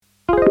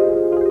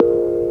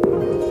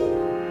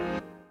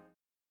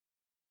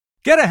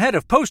Get ahead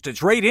of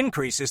postage rate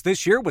increases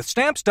this year with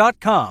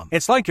Stamps.com.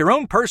 It's like your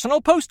own personal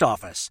post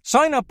office.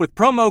 Sign up with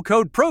promo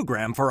code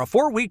PROGRAM for a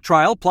 4-week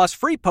trial plus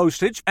free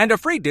postage and a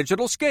free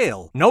digital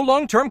scale. No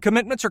long-term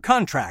commitments or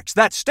contracts.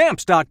 That's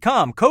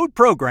Stamps.com, code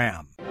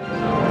PROGRAM.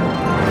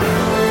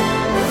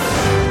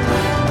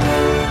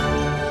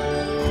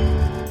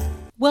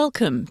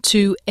 Welcome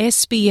to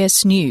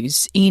SBS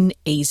News in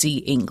Easy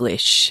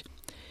English.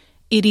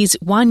 It is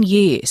 1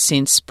 year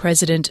since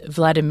President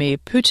Vladimir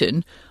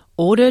Putin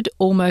ordered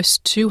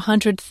almost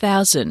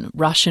 200,000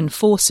 Russian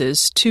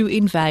forces to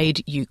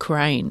invade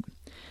Ukraine.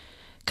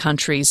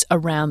 Countries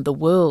around the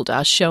world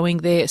are showing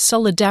their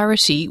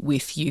solidarity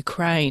with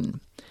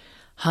Ukraine.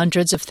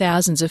 Hundreds of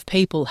thousands of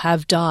people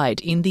have died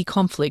in the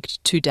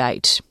conflict to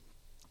date.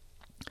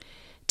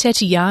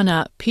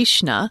 Tetiana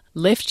Pishna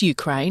left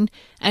Ukraine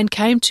and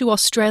came to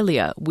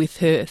Australia with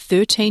her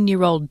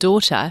 13-year-old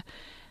daughter,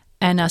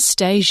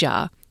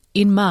 Anastasia,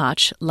 in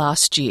March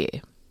last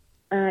year.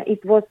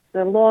 It was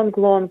a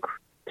long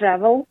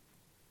travel,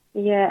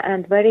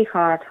 and very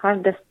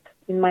hardest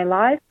in my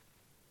life.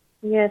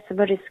 Yes,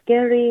 very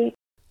scary.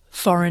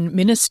 Foreign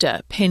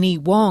Minister Penny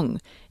Wong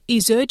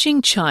is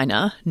urging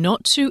China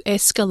not to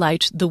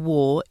escalate the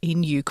war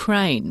in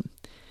Ukraine.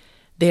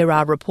 There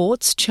are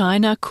reports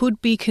China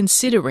could be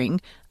considering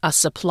a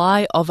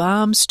supply of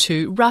arms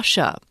to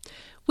Russia,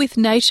 with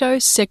NATO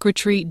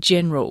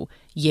Secretary-General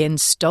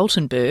Jens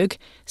Stoltenberg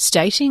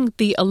stating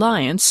the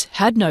alliance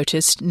had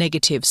noticed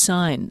negative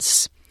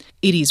signs.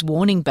 It is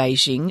warning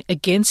Beijing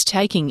against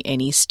taking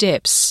any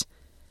steps.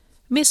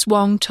 Ms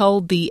Wong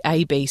told the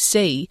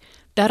ABC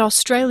that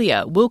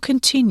Australia will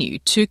continue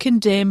to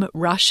condemn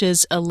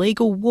Russia's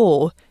illegal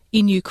war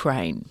in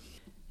Ukraine.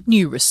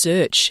 New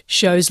research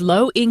shows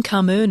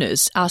low-income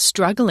earners are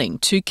struggling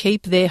to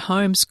keep their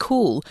homes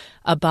cool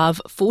above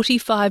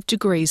 45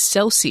 degrees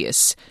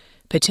Celsius,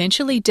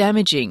 potentially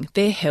damaging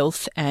their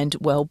health and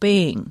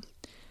well-being.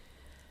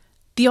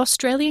 The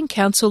Australian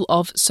Council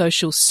of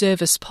Social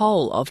Service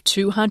poll of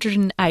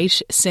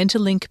 208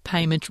 Centrelink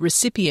payment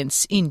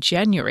recipients in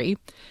January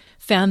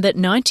found that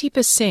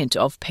 90%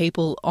 of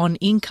people on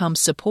income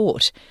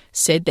support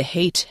said the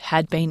heat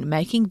had been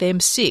making them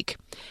sick,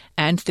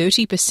 and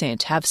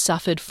 30% have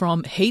suffered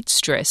from heat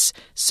stress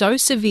so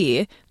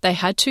severe they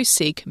had to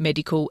seek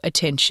medical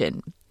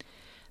attention.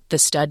 The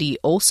study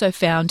also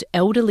found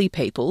elderly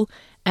people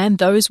and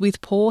those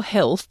with poor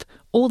health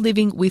or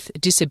living with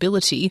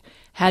disability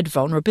had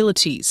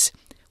vulnerabilities,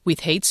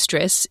 with heat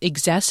stress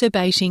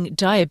exacerbating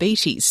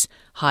diabetes,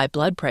 high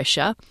blood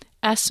pressure,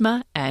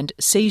 asthma and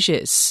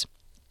seizures.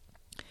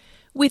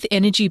 With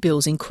energy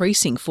bills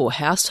increasing for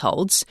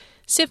households,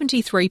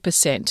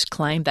 73%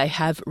 claim they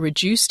have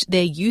reduced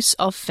their use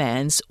of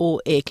fans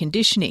or air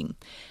conditioning,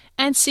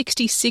 and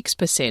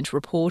 66%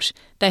 report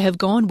they have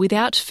gone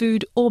without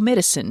food or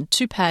medicine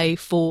to pay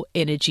for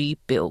energy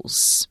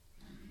bills.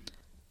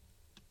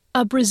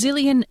 A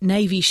Brazilian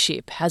Navy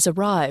ship has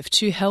arrived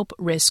to help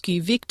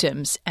rescue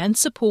victims and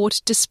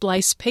support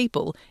displaced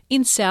people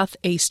in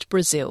southeast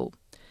Brazil.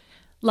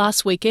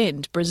 Last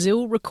weekend,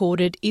 Brazil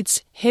recorded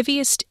its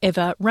heaviest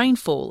ever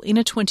rainfall in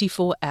a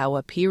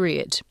 24-hour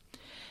period.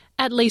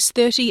 At least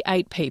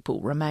 38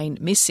 people remain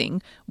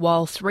missing,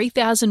 while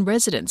 3,000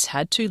 residents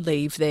had to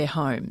leave their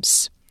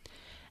homes.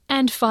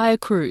 And fire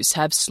crews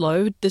have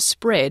slowed the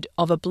spread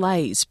of a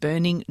blaze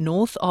burning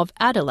north of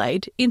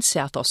Adelaide in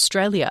South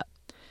Australia.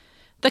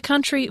 The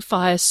Country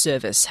Fire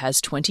Service has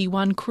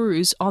 21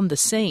 crews on the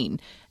scene,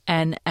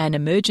 and an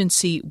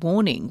emergency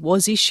warning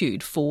was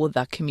issued for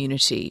the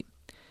community.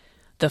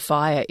 The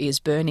fire is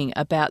burning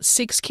about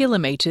 6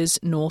 kilometres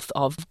north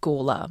of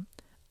Gawler.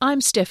 I'm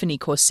Stephanie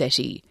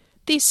Corsetti.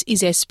 This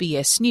is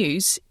SBS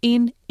News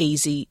in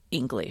Easy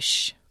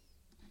English.